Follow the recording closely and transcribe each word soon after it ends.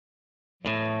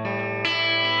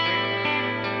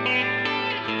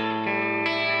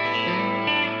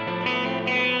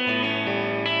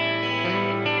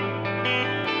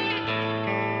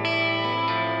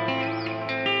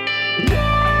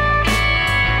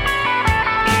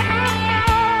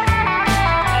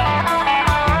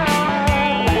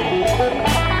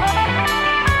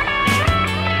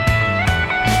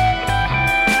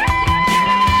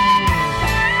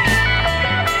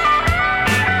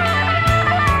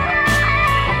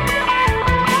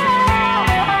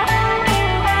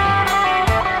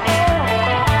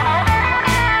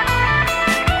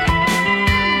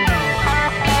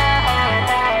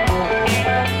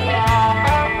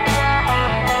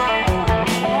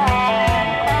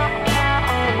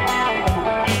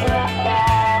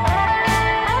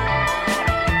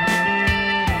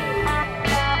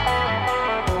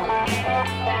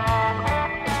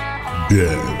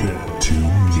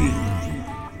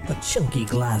Chunky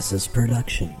Glasses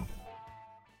production.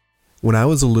 When I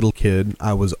was a little kid,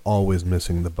 I was always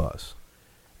missing the bus.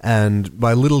 And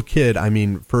by little kid, I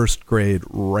mean first grade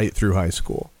right through high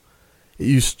school. It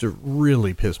used to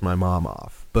really piss my mom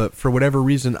off, but for whatever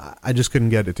reason, I just couldn't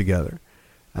get it together.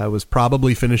 I was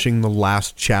probably finishing the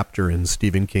last chapter in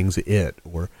Stephen King's It,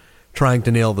 or trying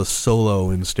to nail the solo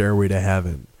in Stairway to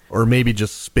Heaven, or maybe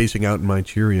just spacing out in my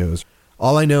Cheerios.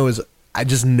 All I know is I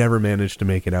just never managed to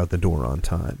make it out the door on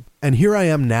time. And here I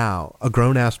am now, a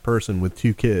grown-ass person with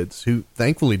 2 kids who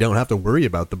thankfully don't have to worry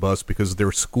about the bus because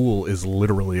their school is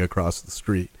literally across the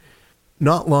street.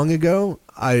 Not long ago,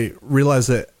 I realized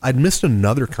that I'd missed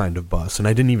another kind of bus and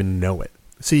I didn't even know it.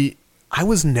 See, I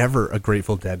was never a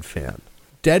Grateful Dead fan.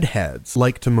 Deadheads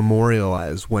like to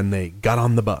memorialize when they got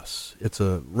on the bus. It's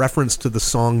a reference to the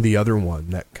song The Other One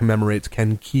that commemorates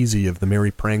Ken Kesey of the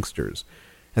Merry Pranksters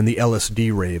and the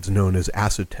LSD raves known as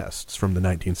acid tests from the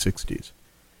 1960s.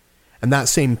 And that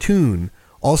same tune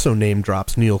also name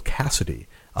drops Neil Cassidy,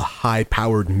 a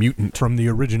high-powered mutant from the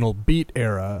original Beat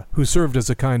era, who served as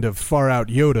a kind of far-out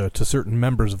Yoda to certain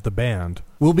members of the band.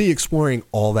 We'll be exploring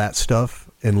all that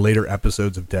stuff in later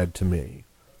episodes of Dead to Me.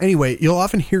 Anyway, you'll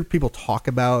often hear people talk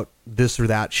about this or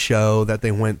that show that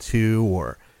they went to,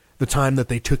 or the time that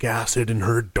they took acid and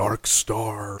heard Dark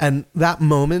Star. And that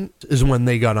moment is when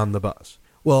they got on the bus.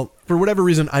 Well, for whatever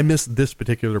reason, I missed this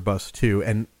particular bus too,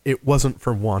 and it wasn't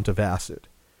for want of acid.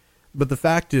 But the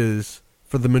fact is,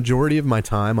 for the majority of my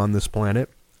time on this planet,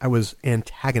 I was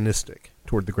antagonistic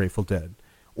toward the Grateful Dead,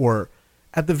 or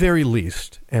at the very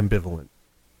least, ambivalent.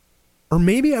 Or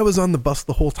maybe I was on the bus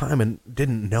the whole time and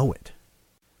didn't know it.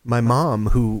 My mom,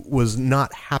 who was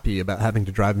not happy about having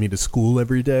to drive me to school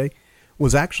every day,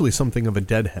 was actually something of a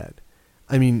deadhead.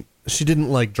 I mean, she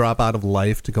didn't drop out of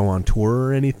life to go on tour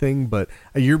or anything, but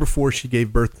a year before she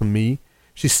gave birth to me,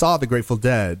 she saw the Grateful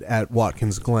Dead at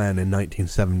Watkins Glen in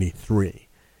 1973.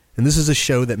 And this is a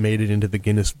show that made it into the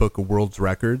Guinness Book of World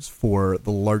Records for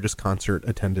the largest concert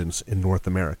attendance in North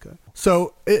America.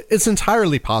 So it's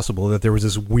entirely possible that there was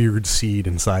this weird seed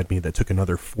inside me that took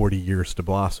another 40 years to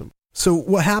blossom. So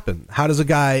what happened? How does a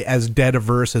guy as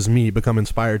dead-averse as me become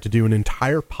inspired to do an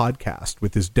entire podcast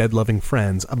with his dead-loving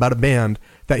friends about a band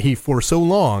that he for so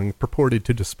long purported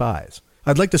to despise?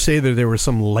 I'd like to say that there was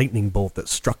some lightning bolt that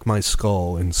struck my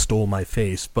skull and stole my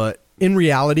face, but in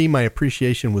reality, my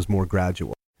appreciation was more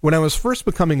gradual. When I was first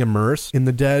becoming immersed in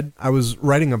the Dead, I was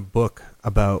writing a book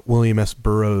about William S.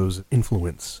 Burroughs'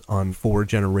 influence on 4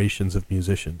 generations of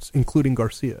musicians, including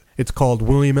Garcia. It's called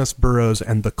William S. Burroughs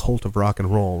and the Cult of Rock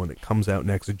and Roll, and it comes out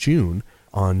next June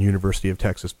on University of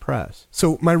Texas Press.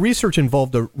 So my research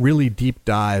involved a really deep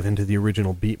dive into the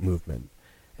original Beat movement,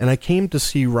 and I came to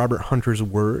see Robert Hunter's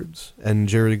words and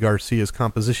Jerry Garcia's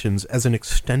compositions as an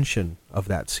extension of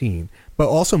that scene, but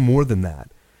also more than that.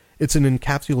 It's an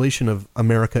encapsulation of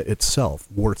America itself,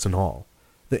 warts and all.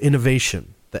 The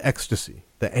innovation, the ecstasy,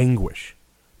 the anguish,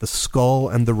 the skull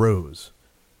and the rose.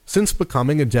 Since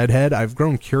becoming a Deadhead, I've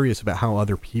grown curious about how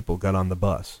other people got on the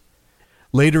bus.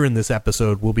 Later in this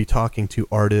episode, we'll be talking to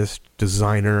artist,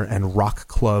 designer, and rock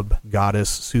club goddess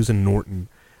Susan Norton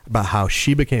about how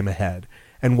she became a head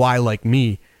and why, like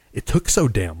me, it took so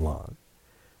damn long.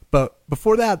 But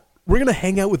before that, we're going to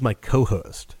hang out with my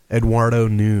co-host, Eduardo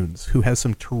Nunes, who has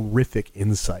some terrific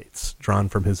insights drawn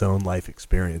from his own life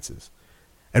experiences.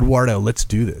 Eduardo, let's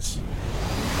do this.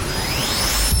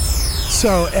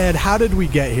 So, Ed, how did we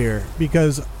get here?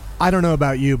 Because I don't know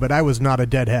about you, but I was not a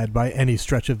Deadhead by any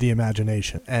stretch of the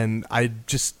imagination. And I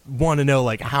just want to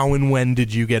know, how and when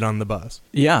did you get on the bus?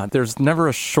 Yeah, there's never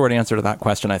a short answer to that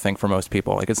question, I think, for most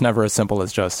people. It's never as simple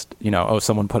as just,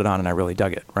 someone put it on and I really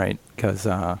dug it, right?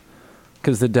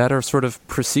 Because the Dead are sort of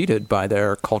preceded by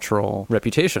their cultural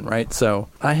reputation, right? So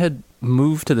I had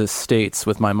moved to the States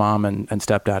with my mom and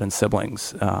stepdad and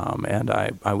siblings, and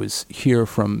I was here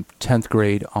from 10th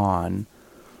grade on,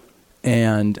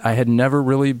 and I had never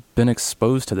really been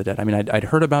exposed to the Dead. I mean, I'd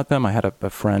heard about them. I had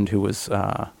a friend who was,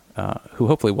 who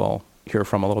hopefully we'll hear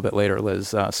from a little bit later,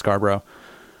 Liz Scarborough,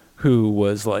 who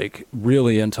was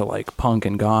really into punk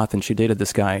and goth, and she dated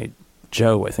this guy,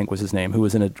 Joe, I think was his name, who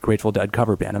was in a Grateful Dead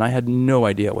cover band. And I had no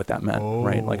idea what that meant,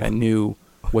 right? I knew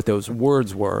what those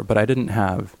words were, but I didn't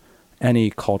have any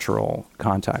cultural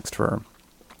context for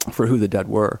who the Dead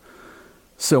were.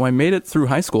 So I made it through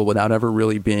high school without ever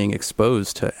really being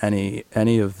exposed to any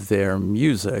of their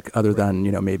music other than,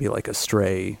 maybe a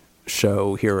stray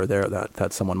show here or there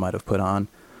that someone might have put on.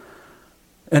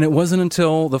 And it wasn't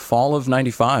until the fall of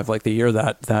 95, the year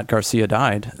that Garcia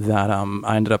died, that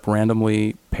I ended up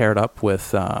randomly paired up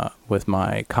with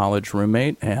my college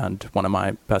roommate and one of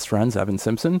my best friends, Evan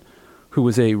Simpson, who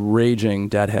was a raging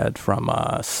Deadhead from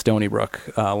Stony Brook,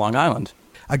 Long Island.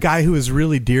 A guy who is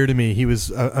really dear to me, he was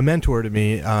a mentor to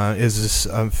me, is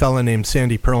this fella named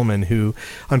Sandy Pearlman, who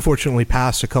unfortunately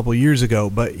passed a couple years ago,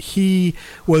 but he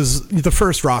was the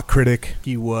first rock critic.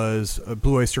 He was a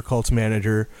Blue Oyster Cult's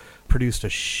manager, produced a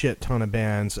shit ton of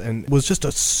bands, and was just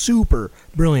a super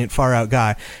brilliant, far-out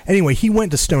guy. Anyway, he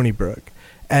went to Stony Brook,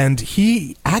 and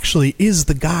he actually is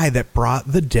the guy that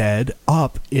brought the Dead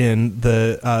up in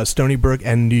the Stony Brook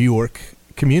and New York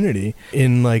community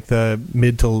in like the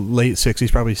mid to late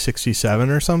 60s, probably 67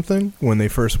 or something, when they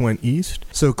first went east.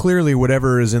 So clearly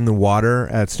whatever is in the water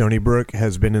at Stony Brook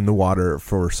has been in the water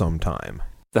for some time.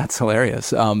 That's hilarious.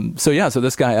 So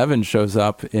this guy Evan shows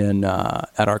up in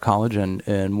at our college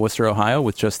in Worcester, Ohio,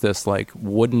 with just this like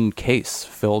wooden case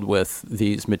filled with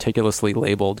these meticulously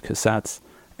labeled cassettes,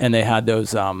 and they had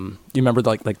those. You remember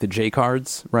like the J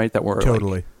cards, right? That were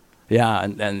Totally. Like, yeah,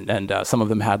 and some of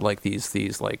them had like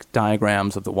these like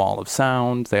diagrams of the wall of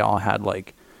sound. They all had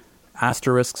like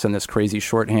asterisks and this crazy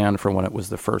shorthand for when it was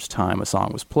the first time a song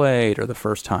was played or the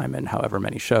first time in however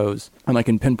many shows. And I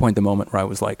can pinpoint the moment where I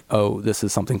was like, oh, this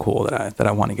is something cool that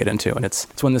I want to get into. And it's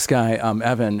when this guy,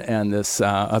 Evan, and this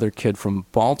other kid from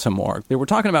Baltimore, they were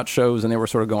talking about shows, and they were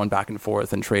sort of going back and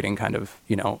forth and trading kind of,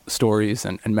 stories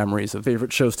and memories of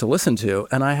favorite shows to listen to.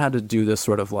 And I had to do this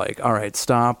sort of like, all right,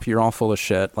 stop, you're all full of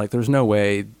shit. Like, there's no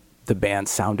way the band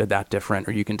sounded that different,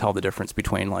 or you can tell the difference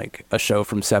between like a show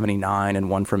from 79 and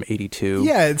one from 82.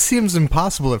 Yeah, it seems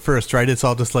impossible at first, right? It's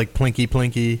all just like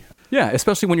plinky. Yeah,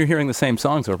 especially when you're hearing the same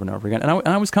songs over and over again. And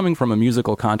I was coming from a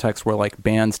musical context where like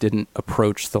bands didn't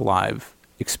approach the live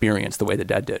experience the way the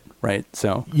Dead did, right?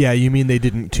 So yeah, you mean they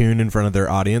didn't tune in front of their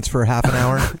audience for half an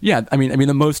hour? Yeah, I mean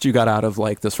the most you got out of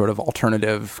like the sort of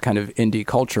alternative kind of indie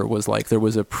culture was like there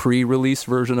was a pre-release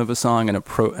version of a song and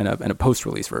a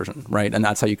post-release version, right? And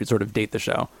that's how you could sort of date the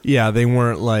show. Yeah, they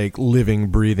weren't like living,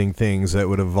 breathing things that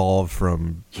would evolve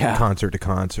from concert to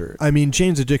concert. I mean,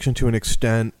 Jane's Addiction to an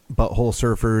extent, Butthole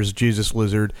Surfers, Jesus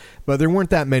Lizard, but there weren't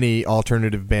that many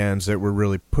alternative bands that were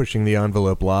really pushing the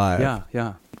envelope live.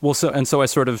 Yeah. Well, so I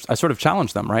sort of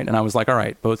challenged them, right? And I was like, all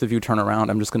right, both of you turn around.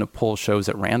 I'm just going to pull shows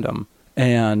at random,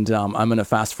 and I'm going to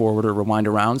fast forward or rewind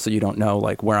around so you don't know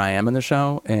like where I am in the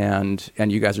show, and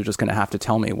you guys are just going to have to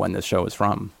tell me when this show is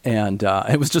from. And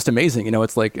it was just amazing.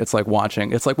 It's like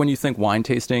watching. It's like when you think wine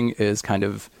tasting is kind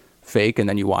of fake, and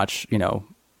then you watch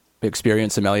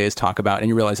experienced sommeliers talk about, and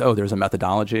you realize, oh, there's a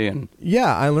methodology. And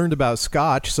yeah, I learned about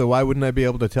Scotch, so why wouldn't I be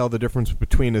able to tell the difference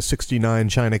between a 69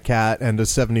 China Cat and a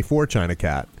 74 China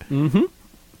Cat? Mm-hmm.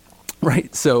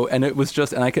 Right. So, and it was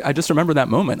just, and I just remember that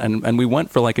moment, and we went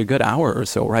for like a good hour or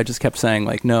so where I just kept saying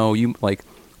like, no, you like,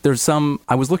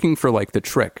 I was looking for like the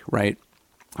trick, right?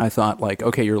 I thought like,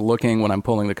 okay, you're looking when I'm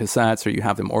pulling the cassettes, or you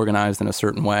have them organized in a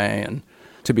certain way, and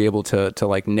to be able to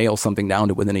like nail something down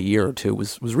to within a year or two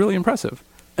was really impressive.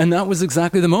 And that was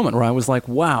exactly the moment where I was like,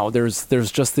 wow, there's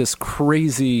just this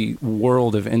crazy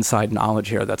world of inside knowledge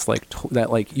here that's like,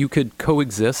 that like you could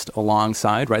coexist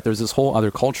alongside, right? There's this whole other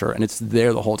culture, and it's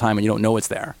there the whole time, and you don't know it's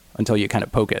there until you kind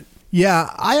of poke it. Yeah,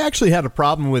 I actually had a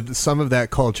problem with some of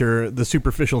that culture, the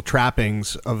superficial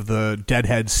trappings of the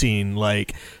Deadhead scene,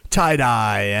 like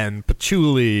tie-dye and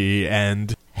patchouli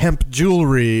and hemp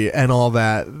jewelry and all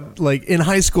that. Like in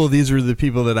high school, these were the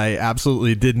people that I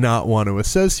absolutely did not want to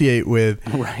associate with.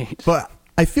 Right. But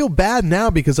I feel bad now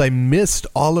because I missed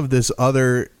all of this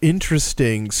other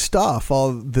interesting stuff,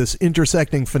 all this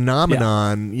intersecting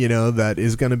phenomenon, that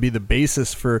is going to be the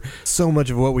basis for so much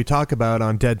of what we talk about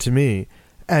on Dead to Me.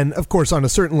 And, of course, on a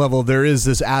certain level, there is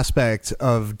this aspect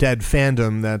of Dead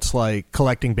fandom that's like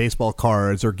collecting baseball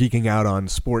cards or geeking out on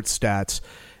sports stats,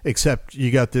 except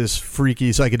you got this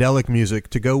freaky psychedelic music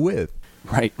to go with.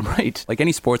 Right. Like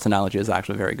any sports analogy is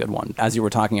actually a very good one. As you were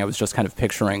talking, I was just kind of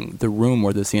picturing the room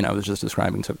where the scene I was just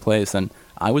describing took place, and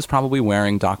I was probably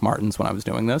wearing Doc Martens when I was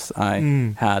doing this.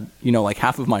 I had, like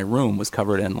half of my room was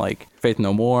covered in like Faith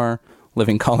No More,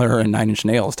 Living Colour, and Nine Inch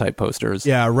Nails type posters.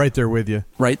 Yeah, right there with you.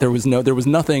 Right, there was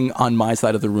nothing on my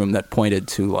side of the room that pointed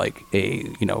to like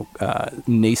a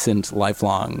nascent,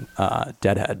 lifelong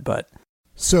Deadhead. But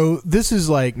so this is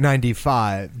like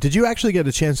 95. Did you actually get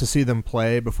a chance to see them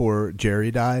play before Jerry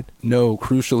died? No,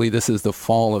 crucially, this is the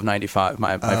fall of 95,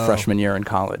 my freshman year in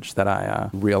college, that I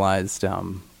realized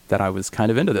that I was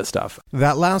kind of into this stuff.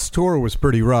 That last tour was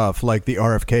pretty rough, like the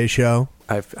RFK show.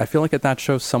 I feel like at that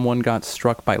show someone got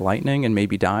struck by lightning and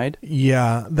maybe died.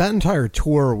 Yeah, that entire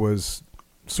tour was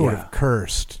sort of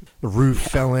cursed. The roof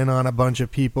fell in on a bunch of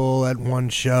people at one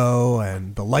show,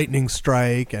 and the lightning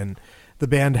strike, and the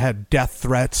band had death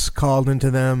threats called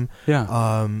into them. Yeah.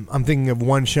 I'm thinking of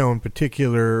one show in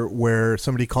particular where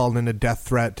somebody called in a death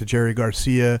threat to Jerry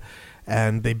Garcia,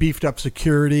 and they beefed up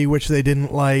security, which they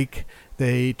didn't like.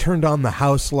 They turned on the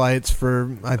house lights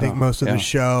for, I think, most of the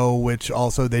show, which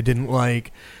also they didn't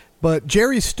like. But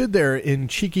Jerry stood there in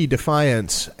cheeky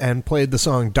defiance and played the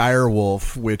song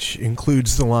Direwolf, which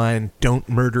includes the line, "Don't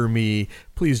murder me,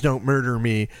 please don't murder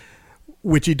me,"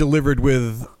 which he delivered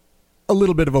with a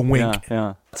little bit of a wink.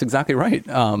 Yeah, that's exactly right.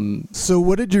 So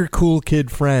what did your cool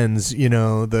kid friends, you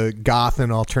know, the goth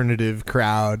and alternative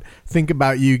crowd, think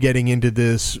about you getting into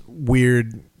this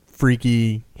weird,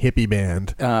 freaky hippie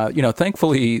band?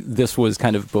 Thankfully, this was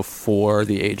kind of before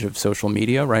the age of social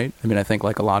media, right? I mean, I think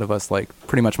like a lot of us, like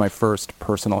pretty much my first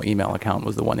personal email account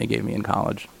was the one they gave me in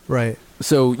college. Right.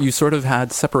 So you sort of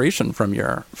had separation from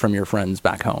your friends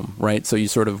back home, right? So you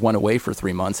sort of went away for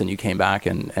 3 months and you came back,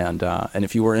 and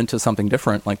if you were into something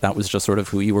different, like that was just sort of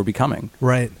who you were becoming.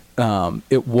 Right.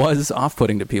 It was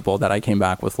off-putting to people that I came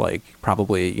back with like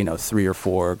probably 3 or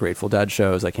 4 Grateful Dead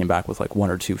shows. I came back with like 1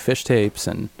 or 2 Fish tapes,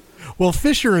 and well,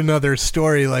 Fish are another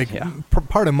story. Like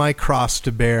part of my cross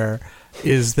to bear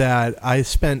is that I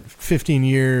spent 15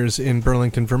 years in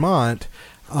Burlington, Vermont.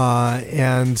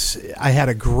 And I had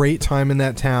a great time in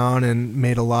that town and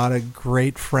made a lot of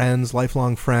great friends,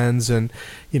 lifelong friends, and,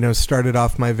 started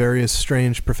off my various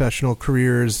strange professional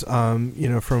careers,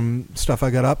 from stuff I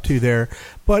got up to there.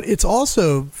 But it's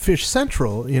also Fish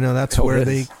Central, that's where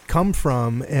they come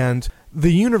from. And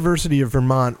the University of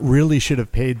Vermont really should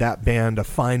have paid that band a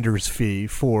finder's fee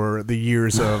for the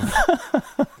years of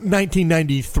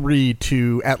 1993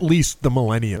 to at least the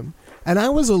millennium. And I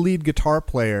was a lead guitar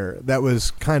player. That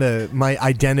was kind of my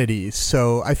identity.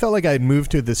 So I felt like I'd moved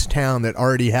to this town that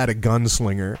already had a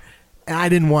gunslinger. And I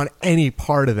didn't want any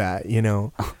part of that,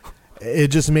 It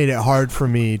just made it hard for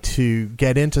me to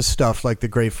get into stuff like the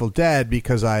Grateful Dead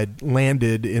because I'd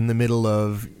landed in the middle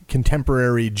of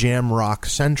contemporary jam rock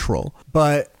central.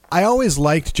 But I always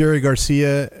liked Jerry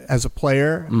Garcia as a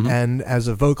player and as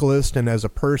a vocalist and as a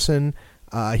person.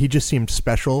 He just seemed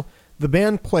special. The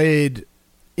band played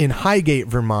in Highgate,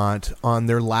 Vermont on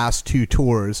their last 2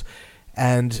 tours,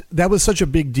 and that was such a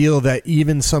big deal that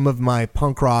even some of my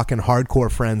punk rock and hardcore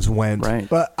friends went. Right.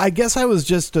 But I guess I was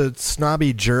just a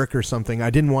snobby jerk or something. I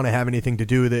didn't want to have anything to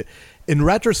do with it. In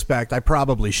retrospect, I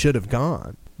probably should have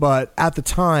gone. But at the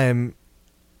time,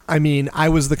 I mean, I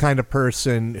was the kind of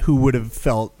person who would have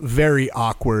felt very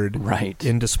awkward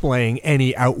in displaying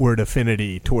any outward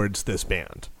affinity towards this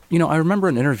band. I remember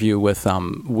an interview with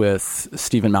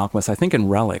Stephen Malkmus, I think in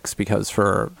Relics, because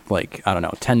for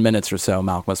 10 minutes or so,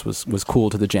 Malkmus was cool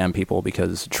to the jam people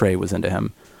because Trey was into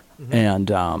him.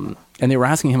 Mm-hmm. And they were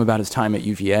asking him about his time at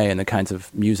UVA and the kinds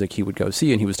of music he would go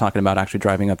see, and he was talking about actually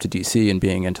driving up to DC and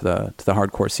being into the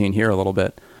hardcore scene here a little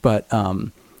bit. But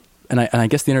and I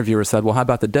guess the interviewer said, "Well, how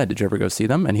about the Dead? Did you ever go see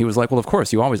them?" And he was like, "Well, of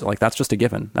course, you always that's just a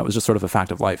given. That was just sort of a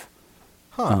fact of life."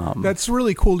 Huh. That's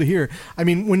really cool to hear. I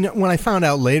mean, when I found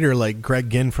out later, like Greg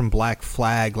Ginn from Black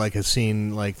Flag, has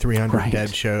seen 300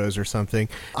 Dead shows or something.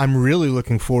 I'm really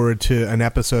looking forward to an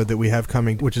episode that we have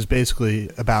coming, which is basically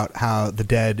about how the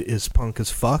Dead is punk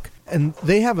as fuck. And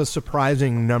they have a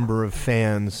surprising number of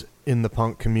fans in the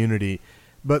punk community.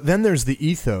 But then there's the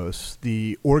ethos,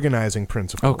 the organizing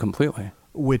principle. Oh, completely.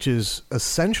 Which is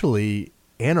essentially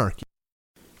anarchy.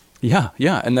 Yeah,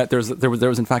 and that there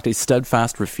was in fact a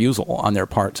steadfast refusal on their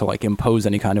part to impose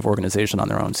any kind of organization on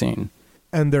their own scene.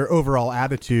 And their overall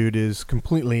attitude is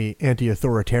completely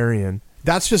anti-authoritarian.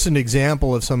 That's just an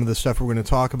example of some of the stuff we're going to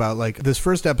talk about. Like this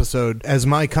first episode, as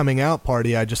my coming out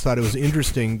party, I just thought it was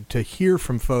interesting to hear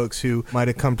from folks who might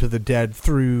have come to the Dead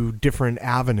through different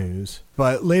avenues.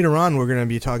 But later on, we're going to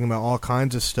be talking about all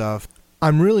kinds of stuff.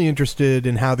 I'm really interested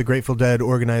in how the Grateful Dead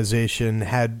organization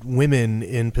had women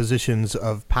in positions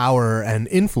of power and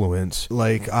influence,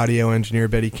 like audio engineer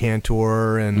Betty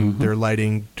Cantor and their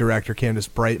lighting director Candace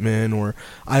Brightman, or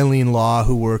Eileen Law,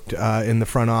 who worked in the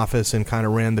front office and kind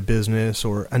of ran the business,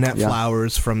 or Annette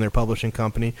Flowers from their publishing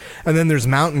company. And then there's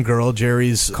Mountain Girl,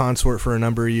 Jerry's consort for a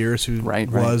number of years, who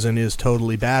was and is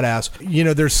totally badass.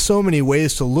 There's so many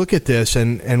ways to look at this,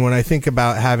 and when I think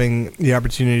about having the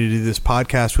opportunity to do this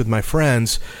podcast with my friends,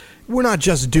 we're not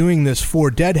just doing this for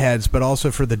Deadheads, but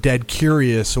also for the Dead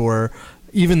curious or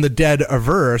even the Dead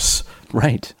averse.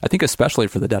 Right. I think especially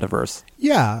for the Dead averse.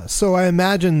 Yeah. So I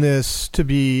imagine this to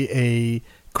be a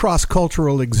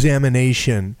cross-cultural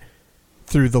examination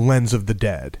through the lens of the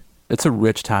Dead. it's a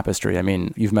rich tapestry. I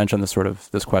mean, you've mentioned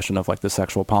this question of like the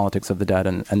sexual politics of the Dead,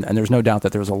 and there's no doubt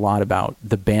that there's a lot about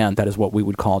the band that is what we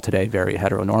would call today very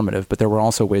heteronormative, but there were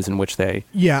also ways in which they...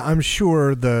 Yeah, I'm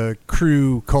sure the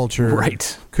crew culture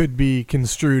right. could be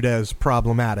construed as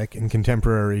problematic in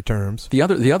contemporary terms. The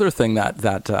other thing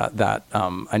that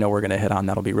I know we're going to hit on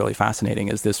that'll be really fascinating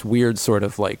is this weird sort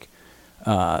of like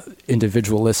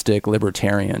individualistic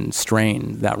libertarian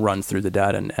strain that runs through the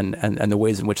Dead and the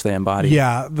ways in which they embody.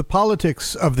 Yeah, the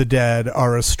politics of the Dead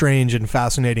are a strange and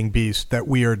fascinating beast that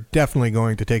we are definitely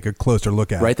going to take a closer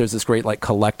look at. Right, there's this great like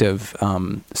collective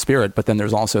spirit, but then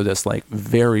there's also this like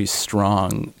very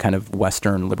strong kind of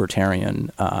Western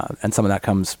libertarian, and some of that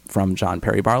comes from John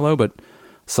Perry Barlow, but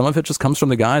some of it just comes from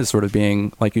the guys sort of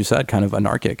being, like you said, kind of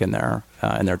anarchic in their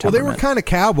temperament. Well, they were kind of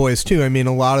cowboys, too. I mean,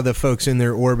 a lot of the folks in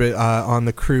their orbit on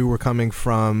the crew were coming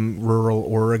from rural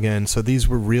Oregon, so these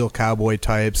were real cowboy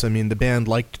types. I mean, the band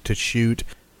liked to shoot.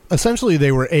 Essentially,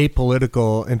 they were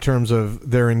apolitical in terms of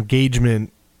their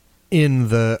engagement in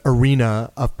the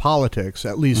arena of politics,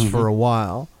 at least for a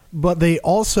while. But they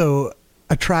also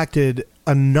attracted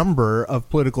a number of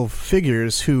political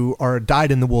figures who are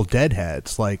dyed-in-the-wool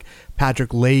deadheads, like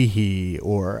Patrick Leahy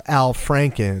or Al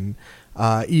Franken,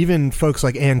 even folks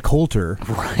like Ann Coulter.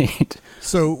 Right.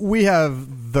 So we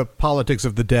have the Politics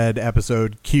of the Dead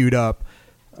episode queued up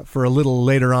for a little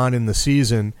later on in the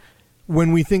season.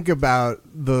 When we think about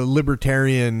the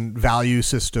libertarian value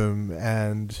system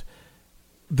and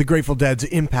the Grateful Dead's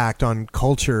impact on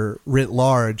culture writ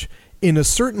large, in a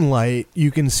certain light, you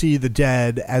can see the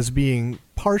Dead as being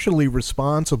partially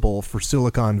responsible for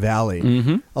Silicon Valley.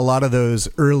 Mm-hmm. A lot of those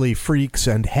early freaks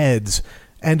and heads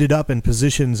ended up in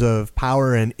positions of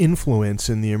power and influence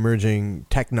in the emerging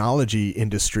technology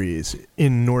industries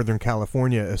in Northern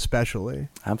California especially.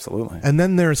 Absolutely. And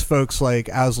then there's folks like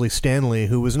Owsley Stanley,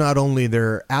 who was not only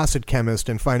their acid chemist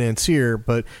and financier,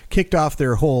 but kicked off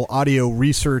their whole audio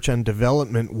research and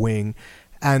development wing.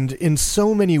 And in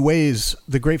so many ways,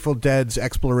 the Grateful Dead's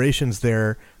explorations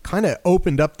there kind of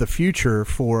opened up the future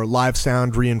for live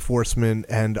sound reinforcement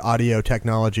and audio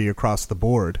technology across the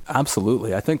board.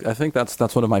 Absolutely. I think that's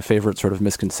one of my favorite sort of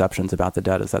misconceptions about the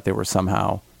Dead, is that they were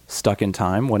somehow stuck in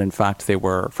time, when in fact they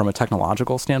were, from a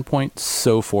technological standpoint,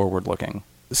 so forward-looking.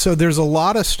 So there's a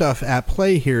lot of stuff at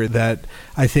play here that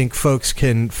I think folks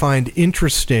can find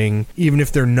interesting, even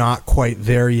if they're not quite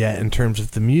there yet in terms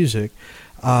of the music.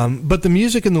 But the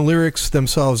music and the lyrics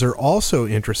themselves are also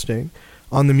interesting.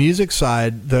 On the music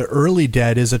side, the early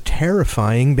Dead is a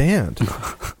terrifying band.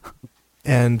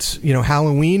 And, you know,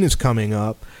 Halloween is coming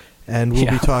up, and we'll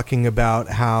be talking about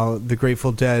how the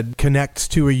Grateful Dead connects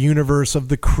to a universe of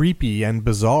the creepy and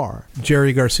bizarre.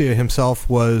 Jerry Garcia himself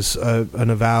was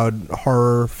an avowed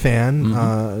horror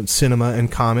fan, cinema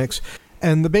and comics.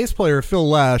 And the bass player, Phil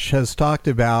Lesh, has talked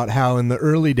about how in the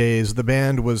early days the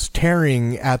band was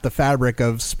tearing at the fabric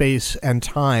of space and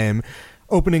time,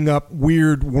 opening up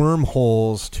weird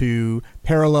wormholes to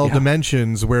parallel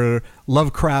dimensions where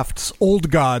Lovecraft's old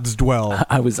gods dwell.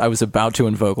 I was about to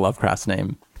invoke Lovecraft's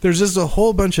name. There's just a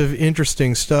whole bunch of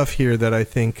interesting stuff here that I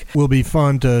think will be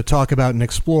fun to talk about and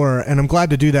explore, and I'm glad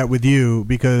to do that with you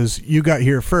because you got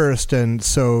here first, and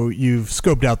so you've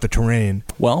scoped out the terrain.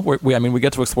 Well, we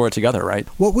get to explore it together, right?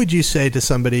 What would you say to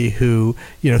somebody who,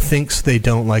 you know, thinks they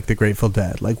don't like the Grateful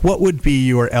Dead? Like, what would be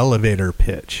your elevator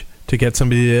pitch to get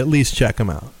somebody to at least check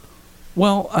them out?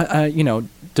 Well,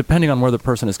 depending on where the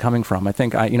person is coming from, I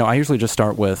think I usually just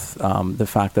start with the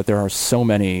fact that there are so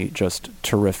many just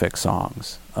terrific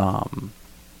songs,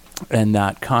 and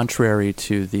that contrary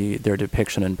to their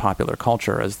depiction in popular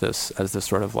culture as this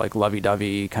sort of like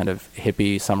lovey-dovey kind of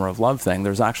hippie summer of love thing,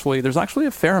 there's actually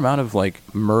a fair amount of like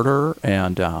murder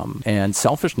and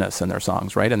selfishness in their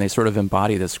songs, right? And they sort of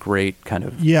embody this great kind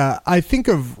of... Yeah, I think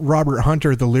of Robert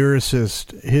Hunter, the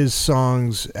lyricist, his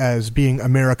songs as being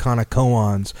Americana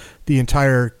koans. The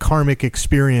entire karmic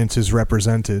experience is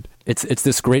represented. It's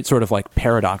this great sort of like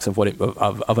paradox of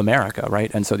of America, right?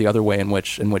 And so the other way in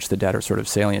which the Dead are sort of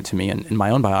salient to me in my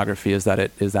own biography is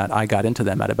that I got into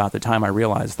them at about the time I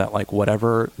realized that like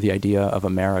whatever the idea of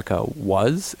America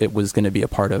was, it was going to be a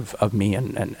part of me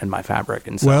and my fabric.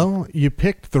 And so, well, you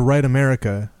picked the right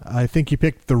America. I think you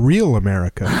picked the real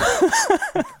America.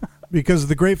 Because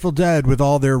the Grateful Dead, with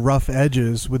all their rough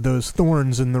edges, with those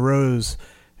thorns in the rose,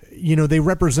 you know, they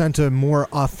represent a more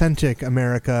authentic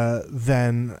America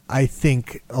than I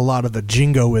think a lot of the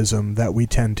jingoism that we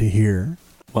tend to hear.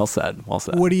 Well said. Well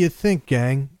said. What do you think,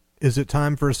 gang? Is it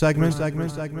time for a segment?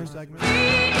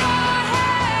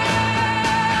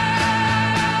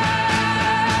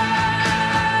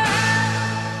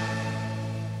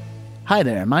 Hi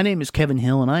there, my name is Kevin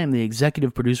Hill, and I am the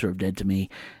executive producer of Dead to Me.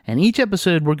 And each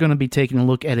episode, we're going to be taking a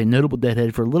look at a notable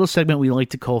deadhead for a little segment we like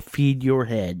to call Feed Your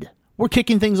Head. We're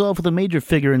kicking things off with a major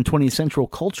figure in 20th century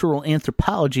cultural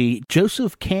anthropology,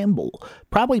 Joseph Campbell,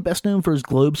 probably best known for his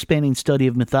globe-spanning study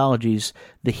of mythologies,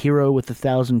 The Hero with a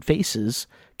Thousand Faces.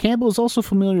 Campbell is also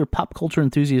familiar with pop culture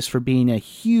enthusiasts for being a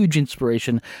huge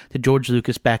inspiration to George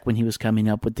Lucas back when he was coming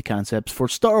up with the concepts for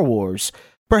Star Wars.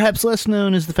 Perhaps less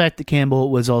known is the fact that Campbell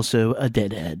was also a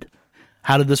deadhead.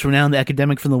 How did this renowned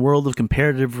academic from the world of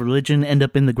comparative religion end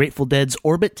up in the Grateful Dead's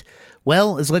orbit?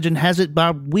 Well, as legend has it,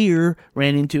 Bob Weir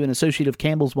ran into an associate of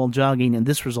Campbell's while jogging, and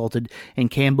this resulted in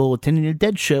Campbell attending a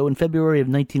Dead show in February of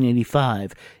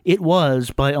 1985. It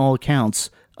was, by all accounts,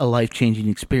 a life-changing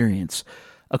experience.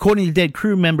 According to Dead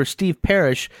crew member Steve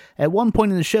Parrish, at one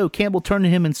point in the show, Campbell turned to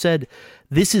him and said,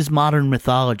 "This is modern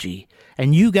mythology,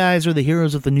 and you guys are the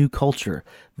heroes of the new culture,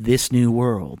 this new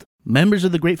world." Members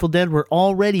of the Grateful Dead were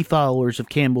already followers of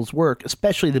Campbell's work,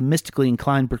 especially the mystically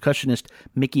inclined percussionist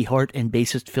Mickey Hart and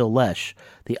bassist Phil Lesh,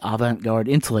 the avant-garde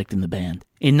intellect in the band.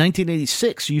 In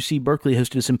 1986, UC Berkeley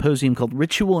hosted a symposium called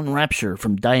Ritual and Rapture,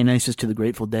 From Dionysus to the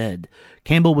Grateful Dead.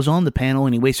 Campbell was on the panel,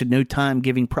 and he wasted no time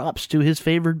giving props to his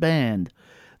favorite band.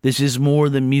 "This is more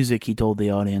than music," he told the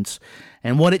audience,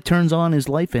 "and what it turns on is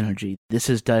life energy. This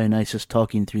is Dionysus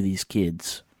talking through these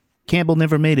kids." Campbell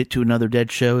never made it to another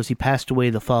Dead show as he passed away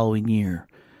the following year.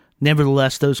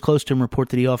 Nevertheless, those close to him report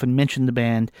that he often mentioned the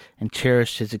band and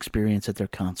cherished his experience at their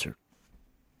concert.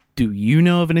 Do you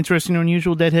know of an interesting or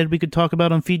unusual deadhead we could talk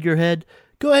about on Feed Your Head?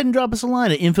 Go ahead and drop us a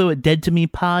line at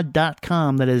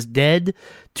info@deadtomepod.com. That is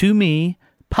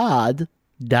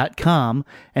deadtomepod.com,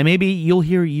 and maybe you'll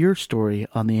hear your story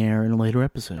on the air in a later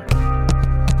episode.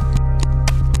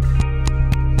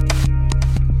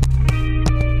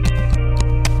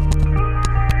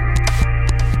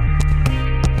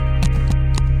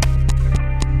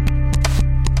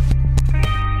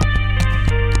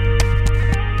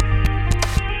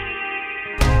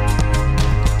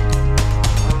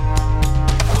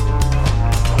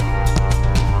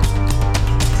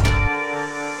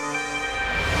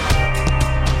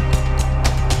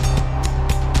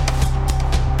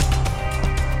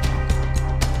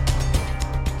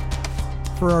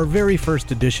 For our very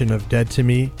first edition of Dead to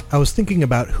Me, I was thinking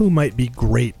about who might be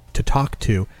great to talk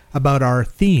to about our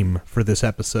theme for this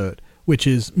episode, which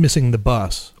is missing the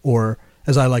bus, or,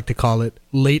 as I like to call it,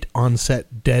 late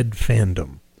onset dead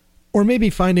fandom. Or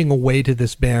maybe finding a way to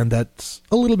this band that's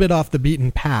a little bit off the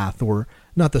beaten path, or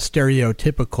not the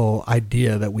stereotypical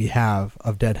idea that we have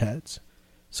of deadheads.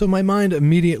 So my mind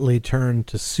immediately turned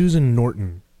to Susan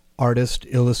Norton, artist,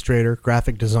 illustrator,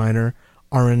 graphic designer,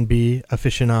 R&B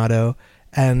aficionado,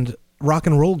 and rock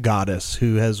and roll goddess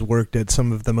who has worked at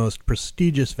some of the most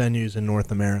prestigious venues in North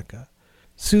America.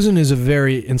 Susan is a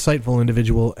very insightful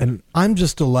individual, and I'm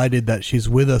just delighted that she's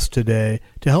with us today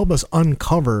to help us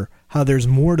uncover how there's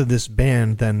more to this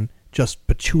band than just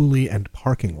patchouli and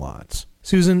parking lots.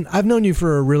 Susan, I've known you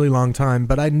for a really long time,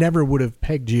 but I never would have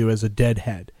pegged you as a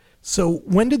deadhead. So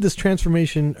when did this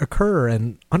transformation occur,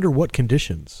 and under what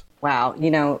conditions? Wow,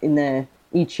 in the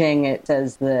I Ching, it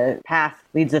says the path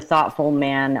leads a thoughtful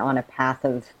man on a path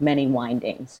of many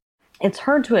windings. It's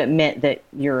hard to admit that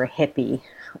you're a hippie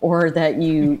or that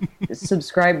you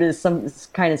subscribe to some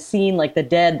kind of scene like the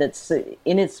Dead that's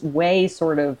in its way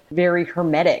sort of very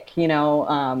hermetic,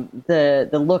 the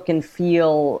look and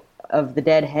feel of the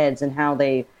Deadheads and how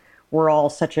they were all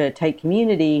such a tight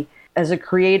community. As a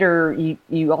creator,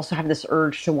 you also have this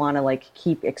urge to want to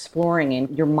keep exploring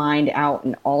and your mind out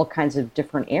in all kinds of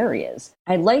different areas.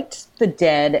 I liked the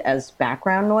Dead as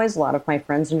background noise. A lot of my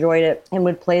friends enjoyed it and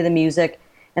would play the music,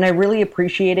 and I really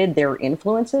appreciated their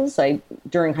influences.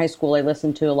 During high school, I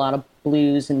listened to a lot of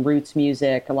blues and roots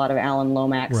music, a lot of Alan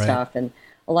Lomax stuff, and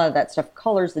a lot of that stuff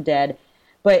colors the Dead.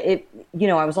 But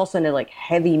I was also into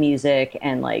heavy music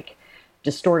and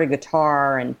distorted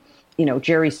guitar, and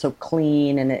Jerry's so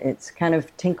clean, and it's kind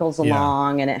of tinkles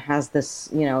along, and it has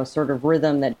this, sort of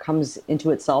rhythm that comes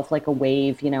into itself like a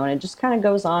wave, and it just kind of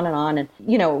goes on. And,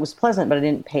 it was pleasant, but I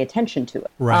didn't pay attention to it.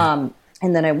 Right.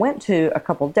 And then I went to a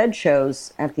couple Dead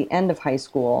shows at the end of high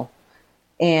school,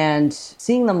 and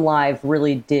seeing them live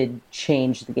really did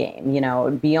change the game,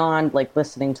 beyond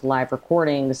listening to live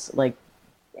recordings,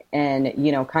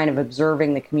 and, kind of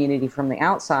observing the community from the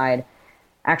outside.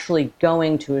 Actually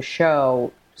going to a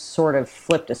show sort of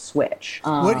flipped a switch.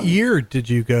 What year did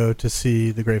you go to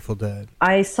see the Grateful Dead?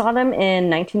 I saw them in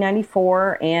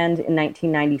 1994 and in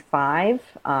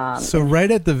 1995. So right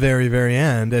at the very, very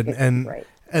end. Right.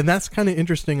 And that's kind of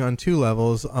interesting on two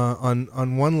levels.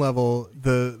 On one level,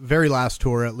 the very last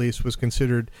tour, at least, was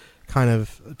considered kind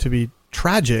of to be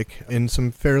tragic in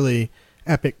some fairly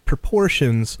epic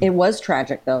proportions. It was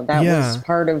tragic, though. That was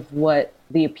part of what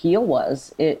the appeal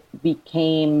was. It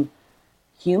became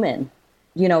human.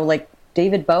 You know, like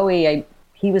David Bowie,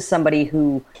 he was somebody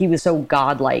who, he was so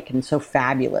godlike and so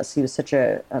fabulous. He was such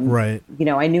a, right. You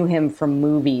know, I knew him from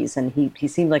movies, and he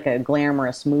seemed like a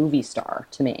glamorous movie star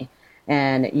to me.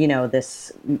 And, you know,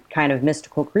 this kind of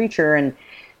mystical creature. And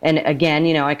again,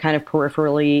 you know, I kind of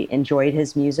peripherally enjoyed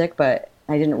his music, but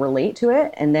I didn't relate to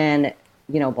it. And then,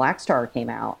 you know, Black Star came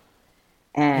out.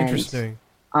 And interesting.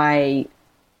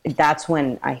 That's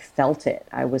when I felt it.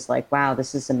 I was like, wow,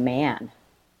 this is a man.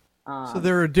 So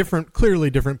there are clearly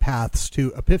different paths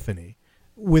to epiphany.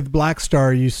 With Black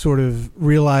Star, you sort of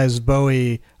realize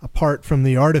Bowie apart from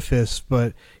the artifice,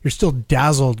 but you're still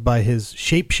dazzled by his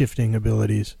shape-shifting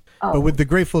abilities. Oh. But with the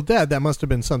Grateful Dead, that must have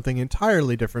been something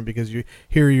entirely different, because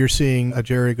you're seeing a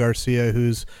Jerry Garcia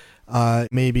who's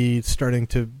maybe starting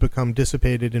to become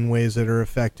dissipated in ways that are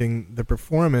affecting the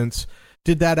performance.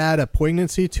 Did that add a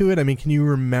poignancy to it? I mean, can you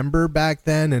remember back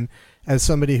then, and as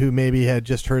somebody who maybe had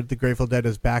just heard the Grateful Dead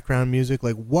as background music,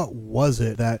 like what was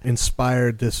it that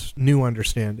inspired this new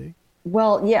understanding?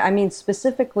 Well, yeah, I mean,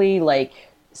 specifically,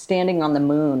 like Standing on the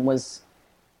Moon was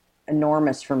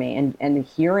enormous for me, and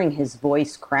hearing his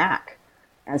voice crack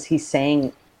as he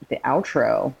sang the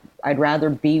outro, I'd rather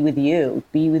be with you,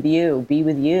 be with you, be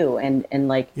with you, and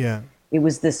like, yeah, it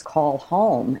was this call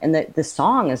home. And the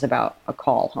song is about a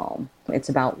call home. It's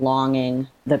about longing.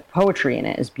 The poetry in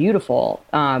it is beautiful,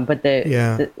 but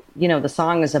the you know, the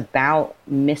song is about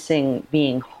missing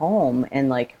being home, and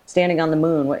like standing on the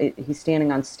moon. He's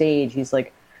standing on stage. He's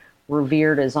like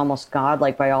revered as almost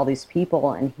godlike by all these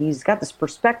people, and he's got this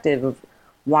perspective of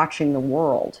watching the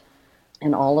world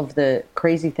and all of the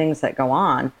crazy things that go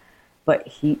on, but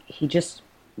he just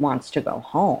wants to go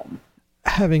home.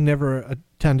 Having never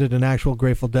attended an actual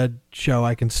Grateful Dead show,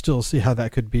 I can still see how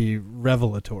that could be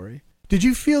revelatory. Did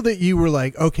you feel that you were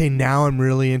like, okay, now I'm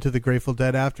really into the Grateful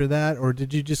Dead after that? Or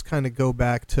did you just kind of go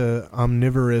back to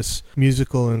omnivorous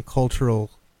musical and cultural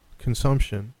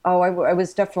consumption? Oh, I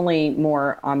was definitely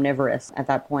more omnivorous at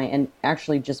that point, and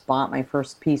actually just bought my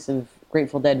first piece of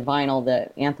Grateful Dead vinyl, the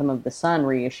Anthem of the Sun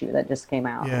reissue that just came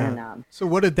out. Yeah. And, so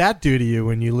what did that do to you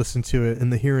when you listened to it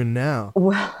in the here and now?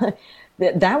 Well,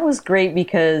 that was great,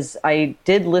 because I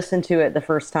did listen to it the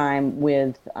first time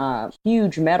with a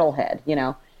huge metalhead, you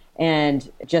know,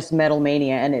 and just metal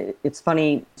mania. And it's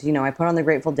funny, you know, I put on the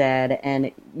Grateful Dead,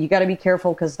 and you got to be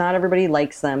careful because not everybody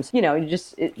likes them. So, you know, you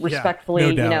just respectfully,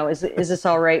 no doubt. You know, is this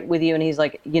all right with you? And he's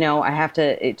like, you know,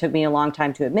 it took me a long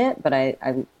time to admit, but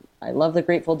I love the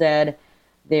Grateful Dead.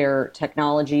 Their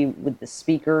technology with the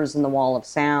speakers and the wall of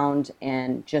sound,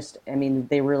 and just, I mean,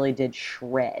 they really did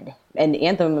shred. And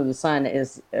Anthem of the Sun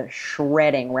is a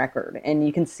shredding record, and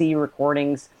you can see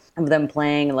recordings of them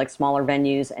playing in like smaller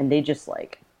venues, and they just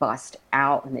like bust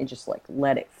out, and they just like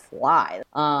let it fly.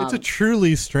 It's a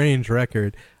truly strange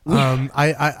record.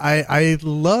 I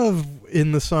love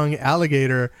in the song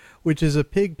Alligator, which is a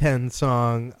Pigpen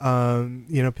song,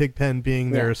 you know, Pigpen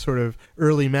being their sort of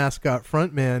early mascot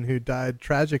frontman who died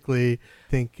tragically.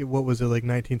 I think, what was it, like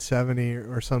 1970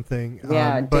 or something?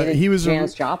 Yeah, but he was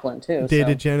Janis Joplin too.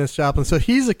 Janis Joplin. So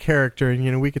he's a character, and,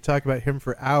 you know, we could talk about him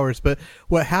for hours. But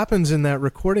what happens in that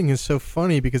recording is so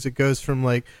funny, because it goes from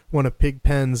like one of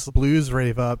Pigpen's blues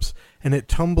rave ups, and it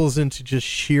tumbles into just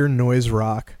sheer noise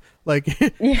rock. Like,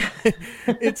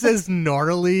 it's as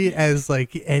gnarly as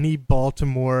like any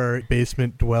Baltimore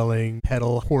basement dwelling,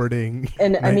 pedal hoarding.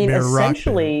 And I mean,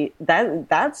 essentially,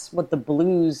 that's what the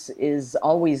blues is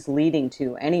always leading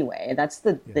to anyway. That's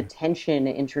the tension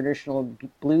in traditional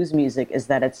blues music, is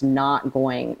that it's not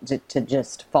going to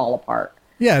just fall apart.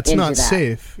 Yeah, it's not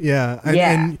safe. Yeah.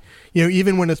 And, you know,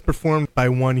 even when it's performed by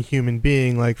one human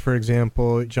being, like, for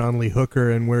example, John Lee Hooker,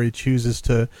 and where he chooses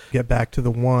to get back to the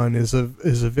one is a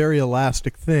very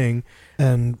elastic thing.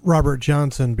 And Robert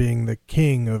Johnson being the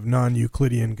king of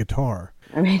non-Euclidean guitar.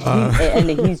 I mean, and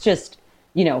he's just,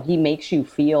 you know, he makes you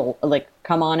feel like,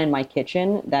 Come On in My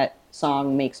Kitchen. That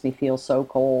song makes me feel so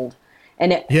cold.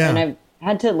 And I've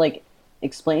had to like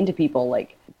explain to people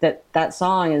like that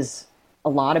song is a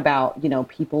lot about, you know,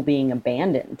 people being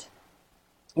abandoned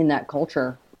in that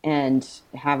culture and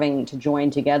having to join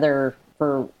together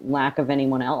for lack of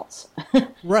anyone else.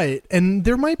 Right. And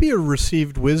there might be a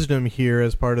received wisdom here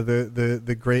as part of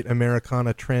the great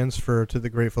Americana transfer to the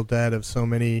Grateful Dead of so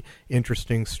many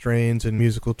interesting strains and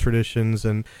musical traditions.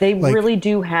 And they really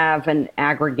do have an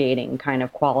aggregating kind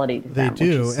of quality to them. They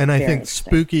do. And I think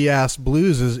spooky ass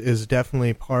blues is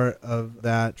definitely part of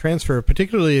that transfer,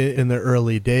 particularly in the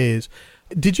early days.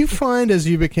 Did you find as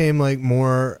you became like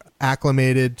more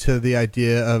acclimated to the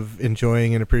idea of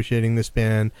enjoying and appreciating this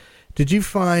band, did you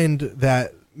find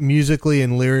that musically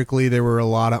and lyrically there were a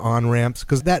lot of on-ramps?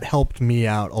 Because that helped me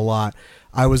out a lot.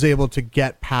 I was able to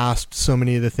get past so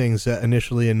many of the things that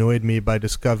initially annoyed me by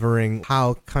discovering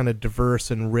how kind of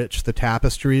diverse and rich the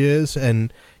tapestry is,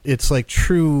 and it's like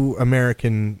true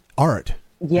American art.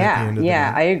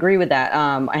 Yeah, I agree with that.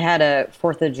 I had a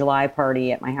 4th of July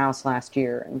party at my house last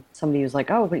year, and somebody was like,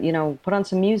 oh, but, put on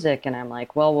some music. And I'm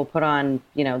like, well, we'll put on,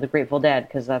 the Grateful Dead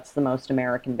because that's the most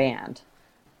American band.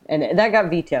 And that got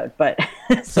vetoed, but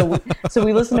so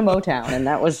we listened to Motown, and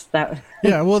that was that.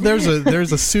 Yeah, well, there's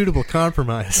a suitable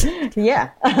compromise. Yeah,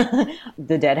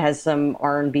 the Dead has some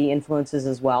R&B influences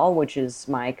as well, which is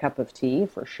my cup of tea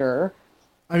for sure.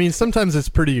 I mean, sometimes it's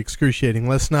pretty excruciating.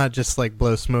 Let's not just like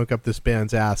blow smoke up this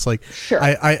band's ass. Like, sure.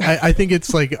 I think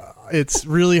it's like it's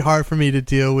really hard for me to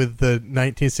deal with the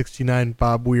 1969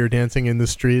 Bob Weir Dancing in the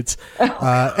Streets,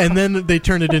 and then they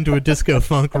turn it into a disco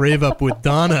funk rave up with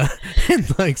Donna in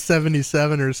like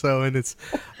 '77 or so, and it's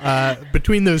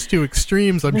between those two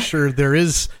extremes. I'm sure there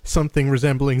is something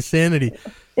resembling sanity.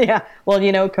 Yeah,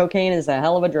 well, cocaine is a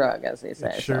hell of a drug, as they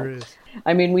say. It sure is.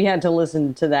 I mean, we had to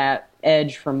listen to that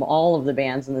edge from all of the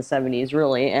bands in the 70s,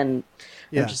 really, and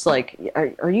I'm just like,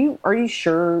 are you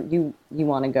sure you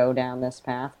want to go down this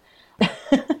path?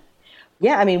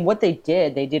 Yeah, I mean, what they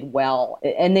did well,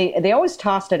 and they always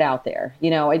tossed it out there.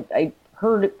 I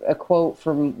heard a quote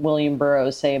from William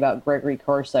Burroughs say about Gregory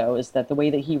Corso is that the way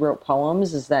that he wrote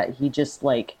poems is that he just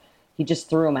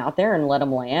threw them out there and let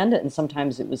them land, and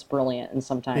sometimes it was brilliant, and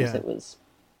sometimes it was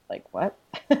like, what?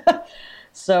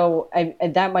 So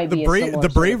that might be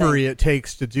the bravery it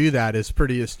takes to do that is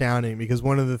pretty astounding, because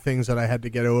one of the things that I had to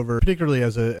get over, particularly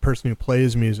as a person who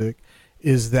plays music,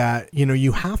 is that,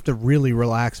 you have to really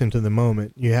relax into the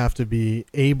moment. You have to be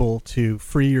able to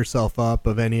free yourself up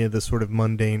of any of the sort of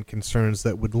mundane concerns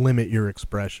that would limit your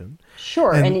expression.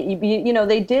 Sure. And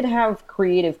they did have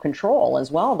creative control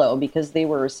as well, though, because they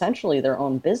were essentially their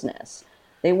own business.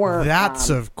 They weren't.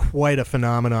 That's quite a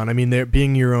phenomenon. I mean, they're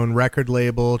being your own record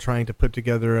label, trying to put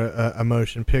together a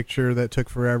motion picture that took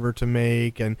forever to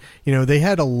make, and they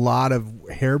had a lot of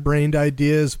harebrained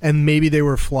ideas, and maybe they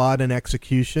were flawed in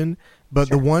execution. But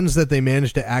the ones that they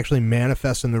managed to actually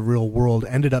manifest in the real world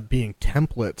ended up being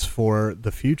templates for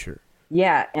the future.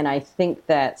 Yeah, and I think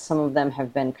that some of them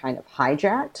have been kind of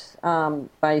hijacked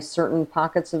by certain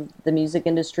pockets of the music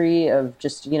industry of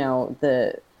just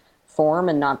the form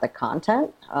and not the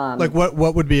content. Like what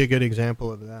would be a good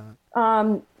example of that?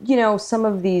 Some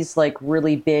of these like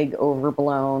really big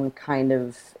overblown kind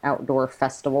of outdoor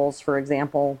festivals, for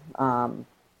example,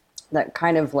 that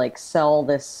kind of like sell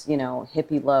this,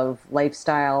 hippie love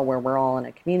lifestyle where we're all in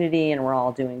a community and we're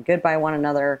all doing good by one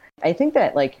another. I think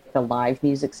that like the live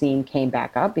music scene came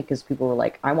back up because people were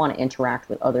like, I want to interact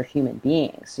with other human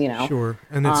beings, Sure.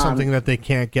 And it's something that they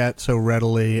can't get so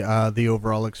readily. The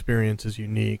overall experience is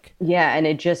unique. Yeah. And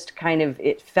it just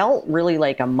it felt really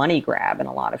like a money grab in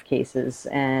a lot of cases.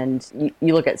 And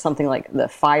you look at something like the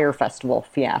Fire Festival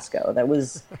fiasco that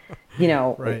was,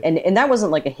 right. and that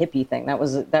wasn't like a hippie thing. That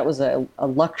was a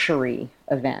luxury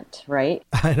event, right?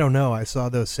 I don't know. I saw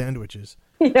those sandwiches.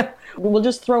 Yeah, we'll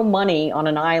just throw money on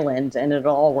an island and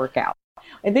it'll all work out.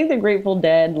 I think the Grateful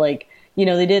Dead,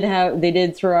 they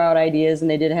did throw out ideas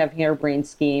and they did have harebrained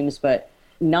schemes, but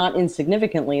not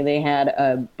insignificantly, they had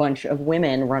a bunch of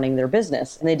women running their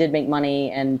business, and they did make money,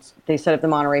 and they set up the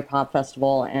Monterey Pop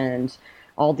Festival, and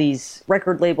all these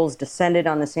record labels descended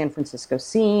on the San Francisco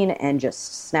scene and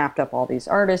just snapped up all these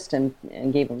artists and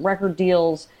gave them record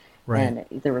deals. Right.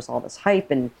 And there was all this hype,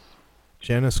 and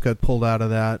Janis got pulled out of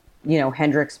that.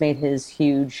 Hendrix made his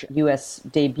huge U.S.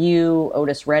 debut.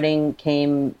 Otis Redding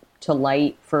came to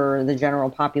light for the general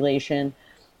population.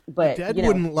 But the Dead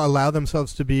wouldn't allow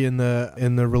themselves to be in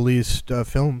the released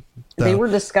film. They were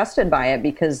disgusted by it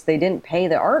because they didn't pay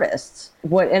the artists.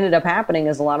 What ended up happening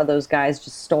is a lot of those guys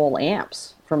just stole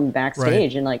amps from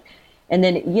backstage, right. And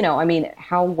then,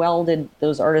 how well did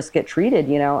those artists get treated?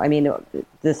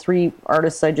 The three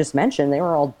artists I just mentioned, they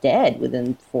were all dead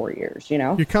within 4 years,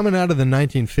 You're coming out of the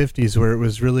 1950s where it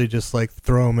was really just like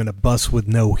throw them in a bus with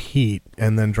no heat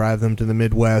and then drive them to the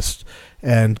Midwest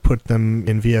and put them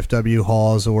in VFW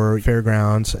halls or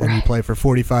fairgrounds, and you play for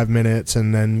 45 minutes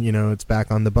and then, it's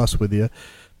back on the bus with you.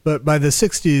 But by the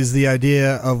 60s, the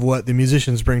idea of what the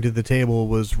musicians bring to the table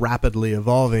was rapidly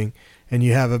evolving. And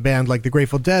you have a band like the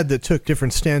Grateful Dead that took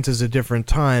different stances at different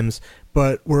times,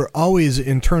 but were always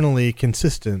internally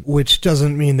consistent, which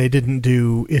doesn't mean they didn't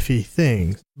do iffy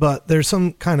things. But there's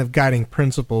some kind of guiding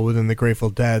principle within the Grateful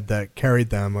Dead that carried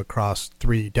them across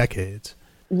 3 decades.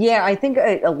 Yeah, I think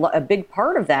a big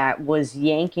part of that was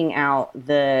yanking out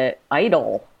the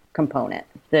idol component,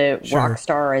 the rock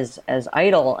star as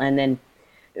idol, and then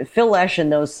Phil Lesh in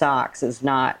those socks is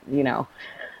not,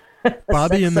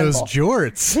 Bobby in those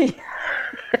jorts.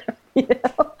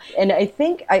 And I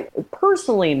think I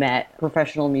personally met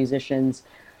professional musicians,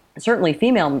 certainly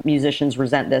female musicians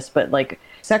resent this, but like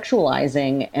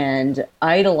sexualizing and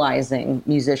idolizing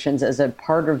musicians as a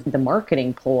part of the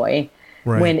marketing ploy.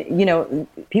 Right. When,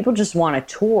 people just want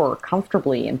to tour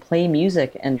comfortably and play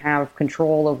music and have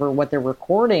control over what they're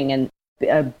recording. And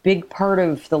a big part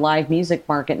of the live music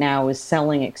market now is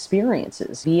selling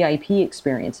experiences, VIP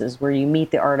experiences, where you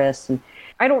meet the artists. And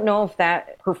I don't know if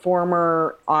that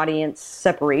performer audience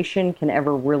separation can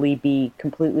ever really be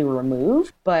completely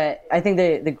removed, but I think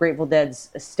the Grateful Dead's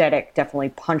aesthetic definitely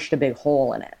punched a big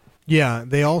hole in it. Yeah,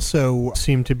 they also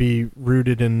seem to be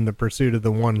rooted in the pursuit of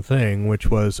the one thing, which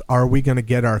was, are we going to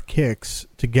get our kicks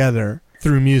together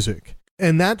through music?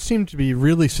 And that seemed to be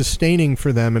really sustaining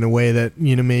for them in a way that,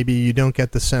 maybe you don't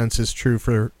get the sense is true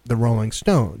for the Rolling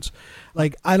Stones.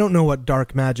 Like, I don't know what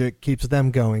dark magic keeps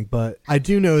them going, but I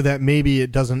do know that maybe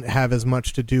it doesn't have as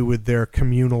much to do with their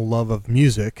communal love of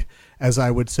music as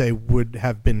I would say would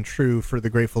have been true for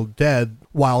the Grateful Dead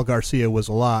while Garcia was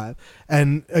alive.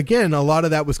 And again, a lot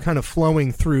of that was kind of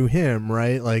flowing through him,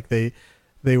 right? Like they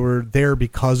were there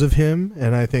because of him,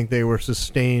 and I think they were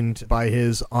sustained by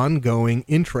his ongoing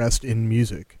interest in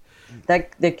music.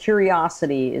 That the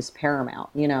curiosity is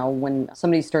paramount. When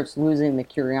somebody starts losing the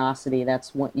curiosity,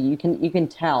 that's what you can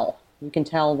tell. You can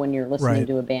tell when you're listening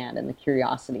to a band and the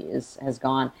curiosity has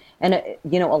gone. And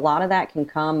a lot of that can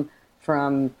come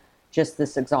from just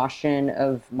this exhaustion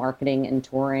of marketing and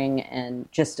touring and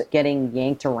just getting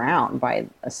yanked around by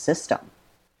a system.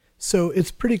 So it's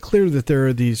pretty clear that there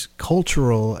are these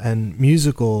cultural and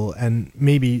musical and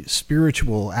maybe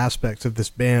spiritual aspects of this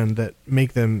band that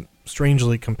make them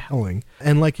strangely compelling.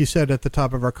 And like you said at the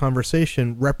top of our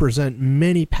conversation, represent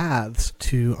many paths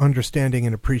to understanding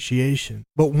and appreciation.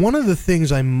 But one of the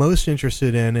things I'm most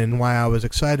interested in, and why I was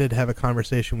excited to have a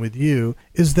conversation with you,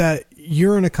 is that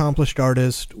you're an accomplished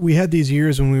artist. We had these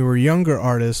years when we were younger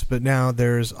artists, but now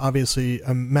there's obviously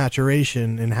a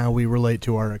maturation in how we relate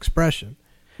to our expression.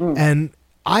 And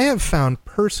I have found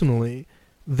personally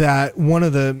that one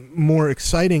of the more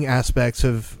exciting aspects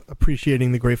of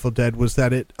appreciating the Grateful Dead was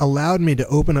that it allowed me to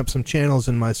open up some channels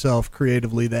in myself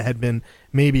creatively that had been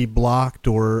maybe blocked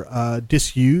or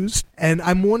disused. And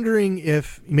I'm wondering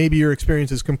if maybe your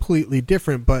experience is completely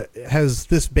different, but has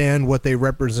this band, what they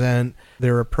represent,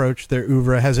 their approach, their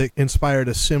oeuvre, has it inspired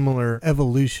a similar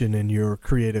evolution in your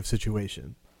creative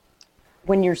situation?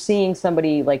 When you're seeing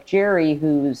somebody like Jerry,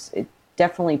 who's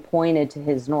definitely pointed to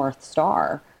his North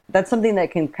Star, that's something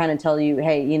that can kind of tell you,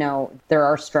 hey, there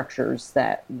are structures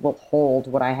that will hold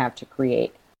what I have to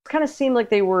create. It kind of seemed like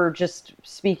they were just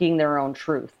speaking their own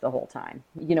truth the whole time.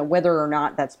 Whether or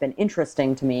not that's been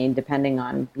interesting to me, depending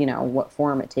on, what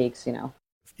form it takes,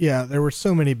 Yeah, there were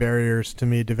so many barriers to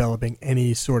me developing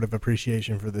any sort of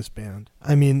appreciation for this band.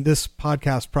 I mean, this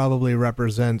podcast probably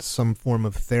represents some form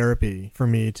of therapy for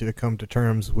me to come to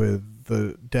terms with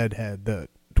the deadhead that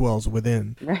dwells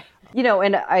within. Right.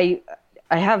 And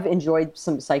I have enjoyed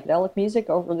some psychedelic music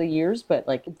over the years, but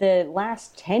like the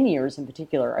last 10 years in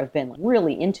particular, I've been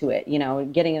really into it,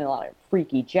 getting in a lot of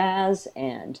freaky jazz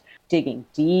and digging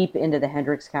deep into the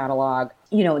Hendrix catalog.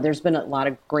 There's been a lot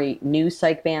of great new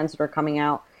psych bands that are coming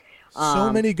out.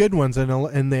 So many good ones,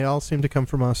 and they all seem to come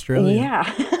from Australia.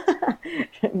 Yeah.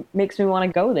 Makes me want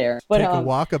to go there. But, take a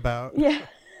walkabout. Yeah.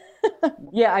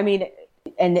 Yeah, I mean,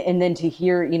 and then to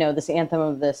hear, this Anthem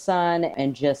of the Sun,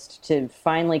 and just to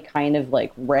finally kind of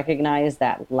like recognize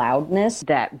that loudness,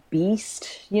 that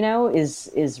beast,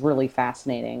 is really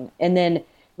fascinating. And then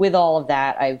with all of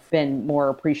that, I've been more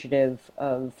appreciative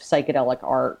of psychedelic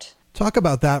art. Talk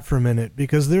about that for a minute,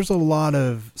 because there's a lot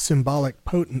of symbolic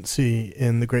potency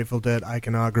in the Grateful Dead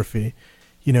iconography.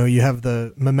 You have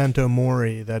the memento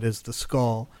mori, that is the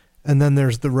skull. And then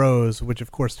there's the rose, which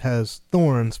of course has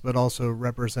thorns, but also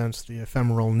represents the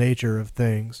ephemeral nature of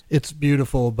things. It's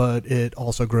beautiful, but it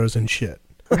also grows in shit.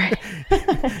 Right.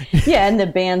 Yeah, and the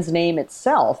band's name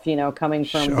itself, coming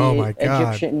from the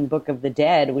Egyptian Book of the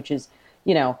Dead, which is,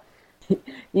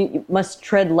 you must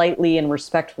tread lightly and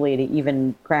respectfully to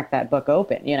even crack that book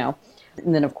open, And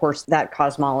then, of course, that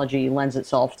cosmology lends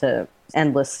itself to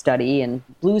endless study. And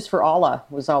Blues for Allah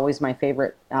was always my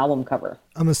favorite album cover.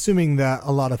 I'm assuming that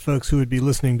a lot of folks who would be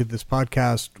listening to this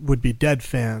podcast would be Dead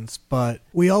fans, but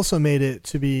we also made it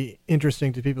to be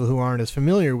interesting to people who aren't as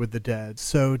familiar with the Dead.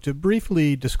 So to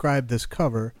briefly describe this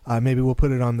cover, maybe we'll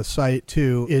put it on the site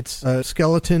too. It's a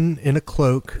skeleton in a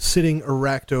cloak sitting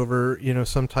erect over,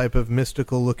 some type of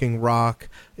mystical looking rock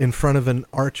in front of an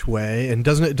archway. And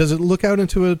does it look out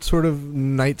into a sort of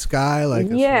night sky?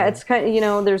 It's kind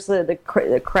of, there's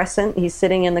the crescent. He's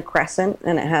sitting in the crescent,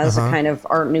 and it has a kind of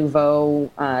Art Nouveau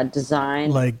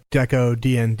design, like Deco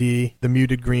D&D, the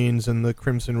muted greens and the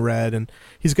crimson red, and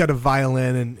he's got a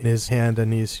violin in his hand,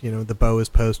 and he's the bow is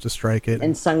posed to strike it,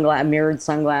 and mirrored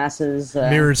sunglasses,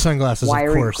 wiry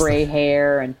of course, gray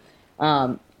hair, and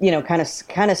kind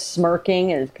of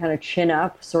smirking and kind of chin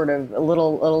up, sort of a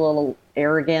little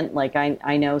arrogant, like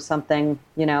I know something,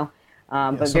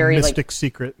 but very mystic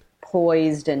secret,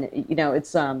 poised, and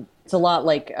it's a lot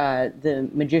like the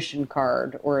Magician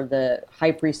card or the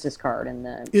High Priestess card in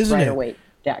the Rider-Waite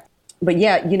deck. But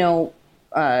yeah,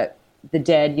 the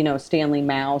Dead, Stanley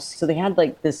Mouse. So they had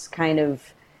like this kind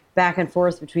of back and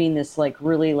forth between this like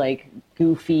really like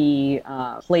goofy,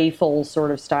 playful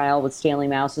sort of style with Stanley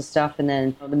Mouse's stuff, and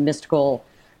then the mystical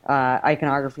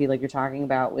iconography like you're talking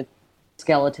about with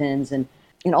skeletons and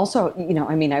also,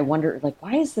 I wonder, like,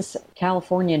 why is this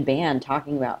Californian band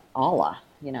talking about Allah?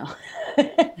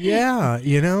 Yeah,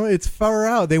 it's far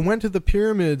out. They went to the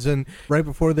pyramids, and right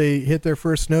before they hit their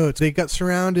first notes, they got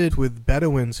surrounded with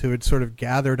Bedouins who had sort of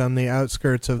gathered on the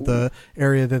outskirts of the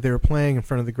area that they were playing in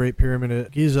front of the Great Pyramid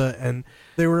at Giza, and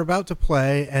they were about to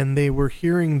play, and they were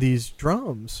hearing these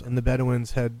drums, and the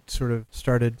Bedouins had sort of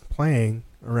started playing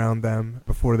around them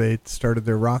before they started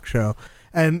their rock show.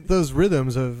 And those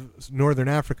rhythms of Northern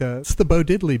Africa, it's the Bo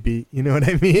Diddley beat, you know what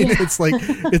I mean? Yeah. It's like,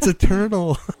 it's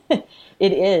eternal.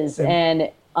 It is.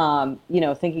 And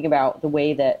thinking about the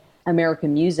way that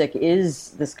American music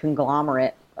is this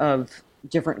conglomerate of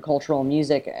different cultural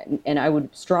music. And I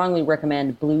would strongly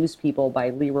recommend Blues People by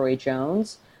Leroy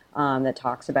Jones, that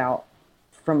talks about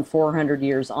from 400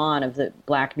 years on of the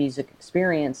black music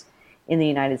experience in the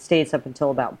United States up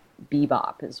until about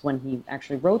bebop is when he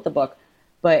actually wrote the book.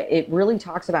 But it really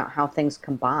talks about how things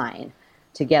combine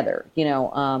together.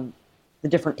 The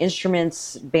different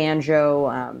instruments,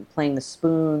 banjo, playing the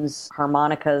spoons,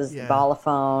 harmonicas, the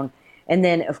balafone, and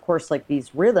then, of course, like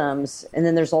these rhythms. And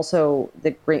then there's also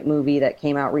the great movie that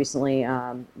came out recently,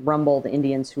 Rumble, the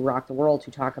Indians Who Rock the World,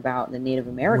 who talk about the Native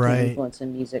American influence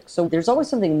in music. So there's always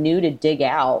something new to dig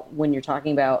out when you're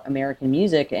talking about American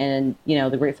music, and,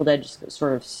 the Grateful Dead just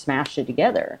sort of smashed it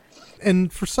together.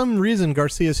 And for some reason,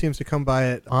 Garcia seems to come by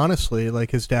it honestly. Like,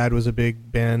 his dad was a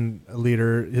big band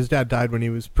leader. His dad died when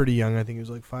he was pretty young. I think he was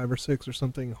like 5 or 6 or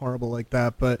something horrible like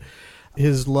that. But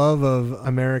his love of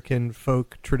American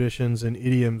folk traditions and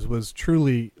idioms was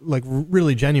truly, like,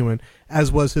 really genuine,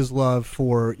 as was his love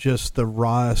for just the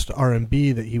rawest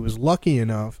R&B that he was lucky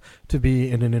enough to be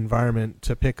in an environment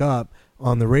to pick up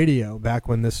on the radio back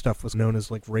when this stuff was known as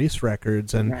like race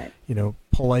records, and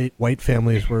polite white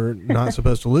families were not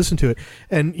supposed to listen to it.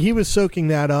 And he was soaking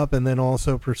that up, and then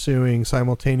also pursuing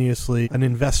simultaneously an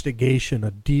investigation, a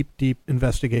deep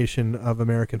investigation of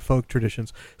American folk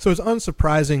traditions. So it's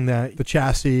unsurprising that the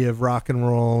chassis of rock and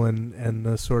roll and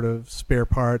the sort of spare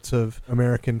parts of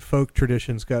American folk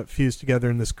traditions got fused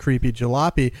together in this creepy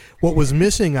jalopy. What was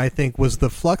missing, I think, was the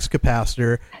flux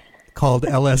capacitor called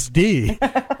LSD.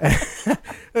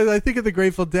 And I think of the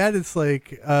Grateful Dead, it's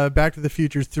like Back to the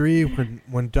Future 3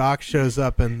 when Doc shows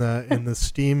up in the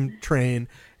steam train,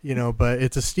 but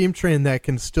it's a steam train that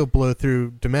can still blow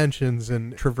through dimensions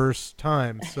and traverse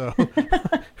time. So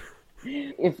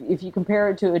if you compare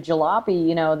it to a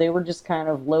jalopy, they were just kind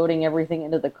of loading everything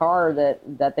into the car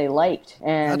that they liked,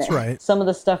 and that's right. Some of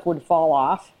the stuff would fall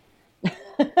off.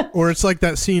 Or it's like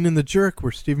that scene in The Jerk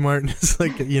where Steve Martin is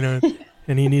like,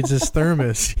 and he needs his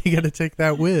thermos. You got to take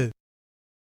that with.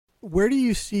 Where do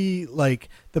you see like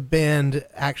the band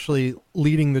actually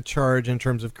leading the charge in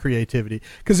terms of creativity?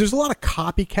 Because there's a lot of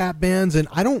copycat bands, and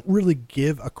I don't really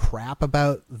give a crap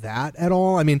about that at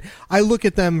all. I mean, I look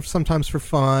at them sometimes for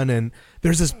fun, and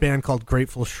there's this band called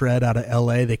Grateful Shred out of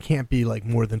LA. They can't be like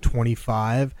more than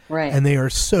 25. Right. And they are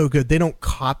so good. They don't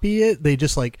copy it. They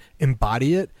just like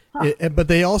embody it. But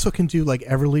they also can do like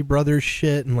Everly Brothers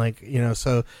shit, and like,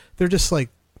 so they're just like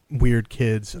weird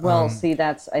kids. Well, see,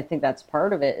 I think that's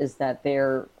part of it, is that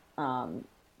they're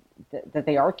that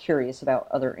they are curious about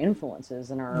other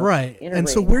influences and are right. And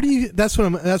so where do you? That's what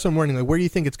I'm wondering. Like, where do you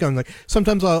think it's going? Like,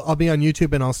 sometimes I'll be on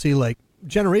YouTube and I'll see like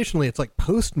generationally, it's like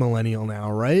post-millennial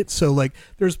now, right? So like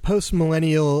there's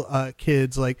post-millennial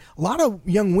kids, like a lot of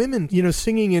young women,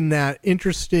 singing in that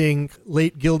interesting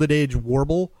late Gilded Age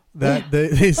warble that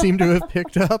they seem to have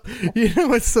picked up.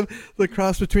 It's the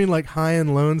cross between like High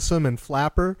and Lonesome and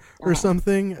Flapper or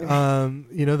something.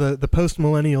 The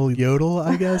post-millennial yodel,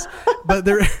 I guess. But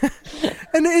they're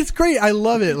and it's great. I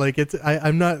love it. Like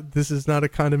I'm not. This is not a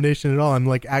condemnation at all. I'm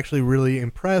like actually really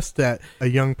impressed that a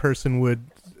young person would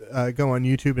go on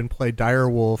YouTube and play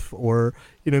Direwolf or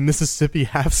Mississippi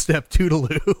Half Step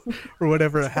Toodaloo or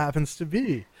whatever it happens to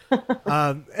be.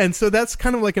 And so that's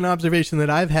kind of like an observation that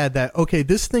I've had that, okay,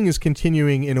 this thing is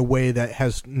continuing in a way that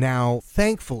has now,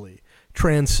 thankfully,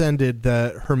 transcended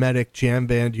the Hermetic jam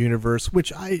band universe,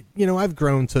 which I've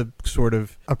grown to sort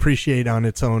of appreciate on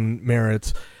its own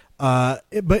merits,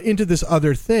 but into this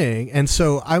other thing. And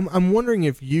so I'm wondering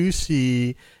if you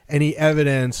see any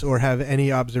evidence or have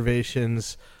any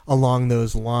observations along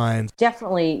those lines.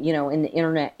 Definitely, in the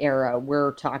internet era,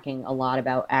 we're talking a lot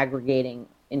about aggregating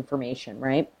information,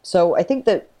 right? So I think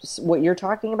that what you're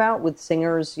talking about with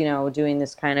singers, doing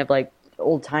this kind of like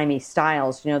old-timey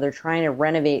styles, they're trying to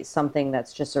renovate something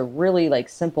that's just a really like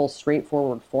simple,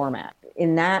 straightforward format.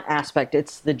 In that aspect,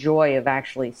 it's the joy of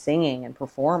actually singing and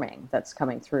performing that's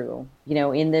coming through.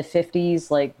 In the 50s,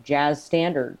 like jazz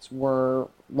standards were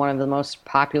one of the most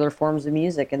popular forms of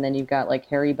music. And then you've got like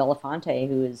Harry Belafonte,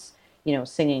 who is,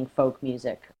 singing folk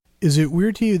music. Is it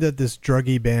weird to you that this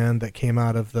druggy band that came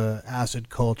out of the acid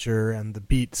culture and the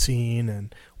beat scene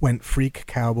and went freak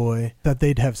cowboy, that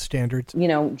they'd have standards?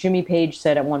 Jimmy Page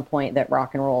said at one point that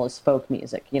rock and roll is folk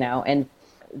music, and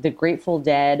the Grateful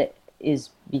Dead is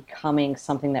becoming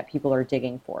something that people are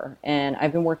digging for. And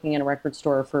I've been working in a record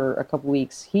store for a couple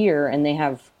weeks here, and they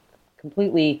have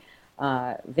completely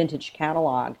vintage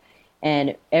catalog.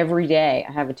 And every day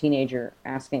I have a teenager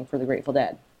asking for the Grateful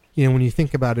Dead. When you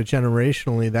think about it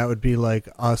generationally, that would be like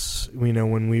us,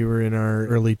 when we were in our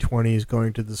early 20s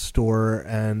going to the store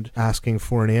and asking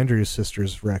for an Andrews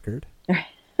Sisters record.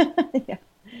 Yeah.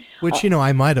 Which,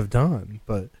 I might have done,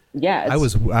 but yeah, I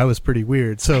was pretty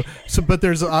weird. So, but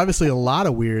there's obviously a lot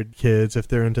of weird kids if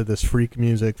they're into this freak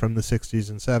music from the 60s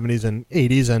and 70s and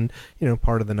 80s and,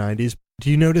 part of the 90s. Do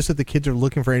you notice that the kids are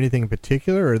looking for anything in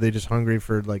particular, or are they just hungry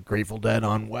for like Grateful Dead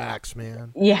on wax,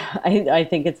 man? Yeah, I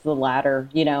think it's the latter,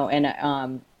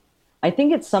 and I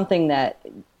think it's something that,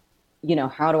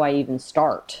 how do I even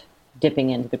start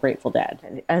dipping into the Grateful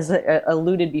Dead? As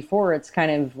alluded before, it's kind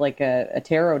of like a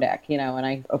tarot deck, and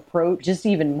I approach just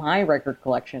even my record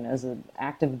collection as an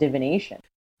act of divination.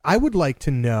 I would like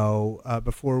to know,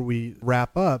 before we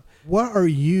wrap up, what are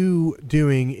you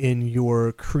doing in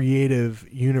your creative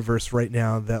universe right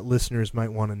now that listeners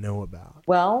might want to know about?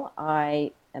 Well,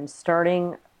 I am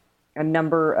starting a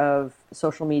number of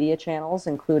social media channels,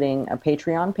 including a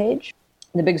Patreon page.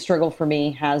 The big struggle for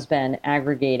me has been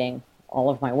aggregating all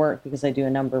of my work because I do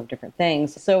a number of different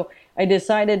things. So I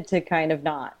decided to kind of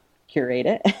not curate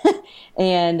it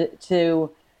and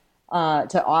to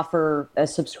offer a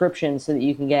subscription so that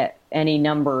you can get any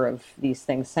number of these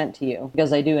things sent to you,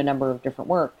 because I do a number of different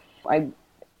work. I've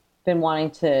been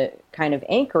wanting to kind of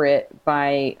anchor it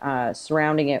by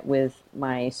surrounding it with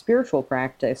my spiritual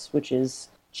practice, which is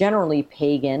generally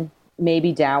pagan,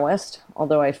 maybe Taoist,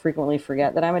 although I frequently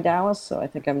forget that I'm a Taoist, so I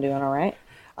think I'm doing all right.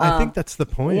 I think that's the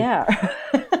point. Yeah.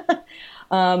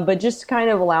 But just kind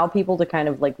of allow people to kind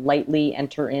of like lightly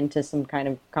enter into some kind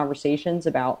of conversations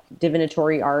about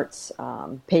divinatory arts,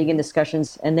 pagan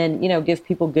discussions, and then, give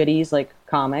people goodies like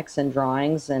comics and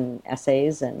drawings and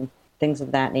essays and things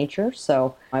of that nature.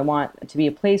 So I want it to be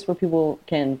a place where people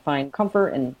can find comfort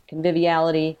and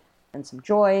conviviality and some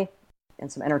joy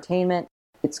and some entertainment.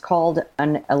 It's called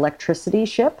An Electricity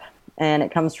Ship, and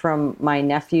it comes from my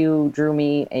nephew drew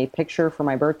me a picture for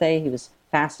my birthday. He was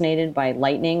fascinated by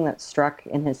lightning that struck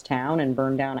in his town and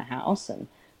burned down a house. And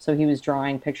so he was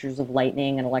drawing pictures of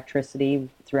lightning and electricity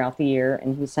throughout the year.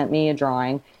 And he sent me a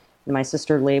drawing, and my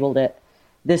sister labeled it,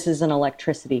 "This is an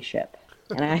electricity ship."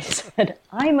 And I said,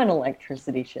 I'm an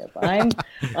electricity ship. I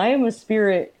am a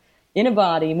spirit in a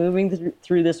body moving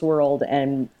through this world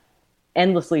and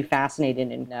endlessly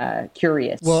fascinated and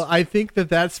curious. Well, I think that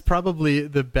that's probably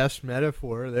the best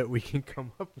metaphor that we can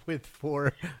come up with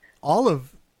for all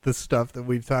of the stuff that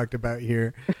we've talked about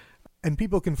here. And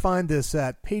people can find this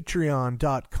at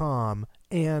patreon.com,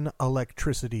 An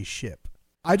Electricity Ship.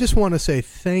 I just want to say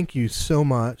thank you so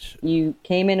much. You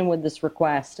came in with this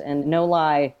request, and no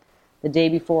lie, the day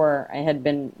before I had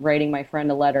been writing my friend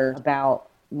a letter about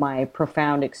my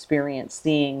profound experience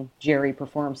seeing Jerry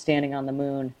perform Standing on the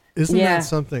Moon. Isn't Yeah. that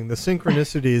something? The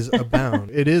synchronicities abound.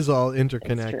 It is all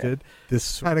interconnected.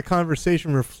 This kind of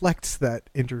conversation reflects that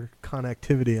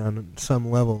interconnectivity on some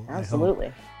level. I hope.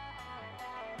 Absolutely.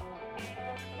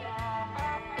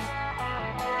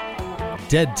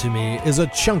 Dead to Me is a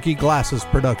Chunky Glasses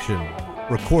production,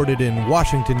 recorded in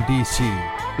Washington, D.C.,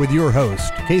 with your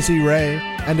host, Casey Ray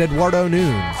and Eduardo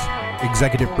Nunes,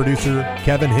 executive producer,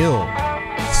 Kevin Hill.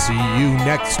 See you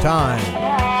next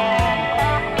time.